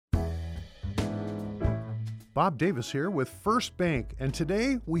Bob Davis here with First Bank, and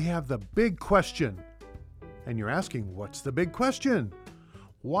today we have the big question. And you're asking, what's the big question?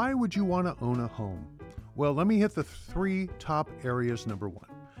 Why would you want to own a home? Well, let me hit the three top areas. Number one,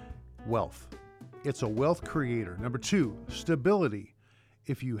 wealth. It's a wealth creator. Number two, stability.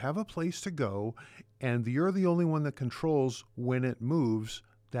 If you have a place to go and you're the only one that controls when it moves,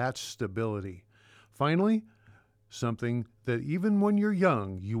 that's stability. Finally, something that even when you're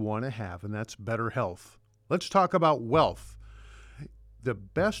young, you want to have, and that's better health. Let's talk about wealth. The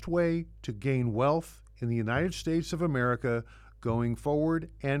best way to gain wealth in the United States of America going forward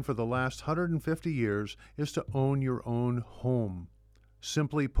and for the last 150 years is to own your own home.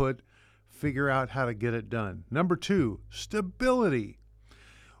 Simply put, figure out how to get it done. Number two, stability.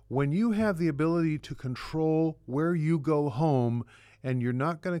 When you have the ability to control where you go home, and you're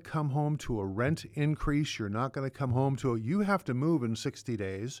not going to come home to a rent increase, you're not going to come home to you have to move in 60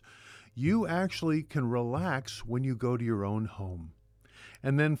 days, you actually can relax when you go to your own home.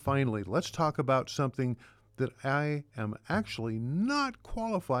 And then finally, let's talk about something that I am actually not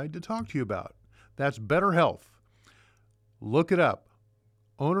qualified to talk to you about. That's better health. Look it up.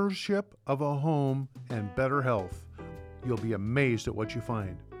 Ownership of a home and better health. You'll be amazed at what you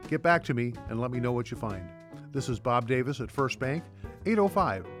find. Get back to me and let me know what you find. This is Bob Davis at First Bank,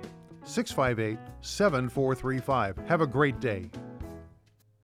 805-658-7435. Have a great day.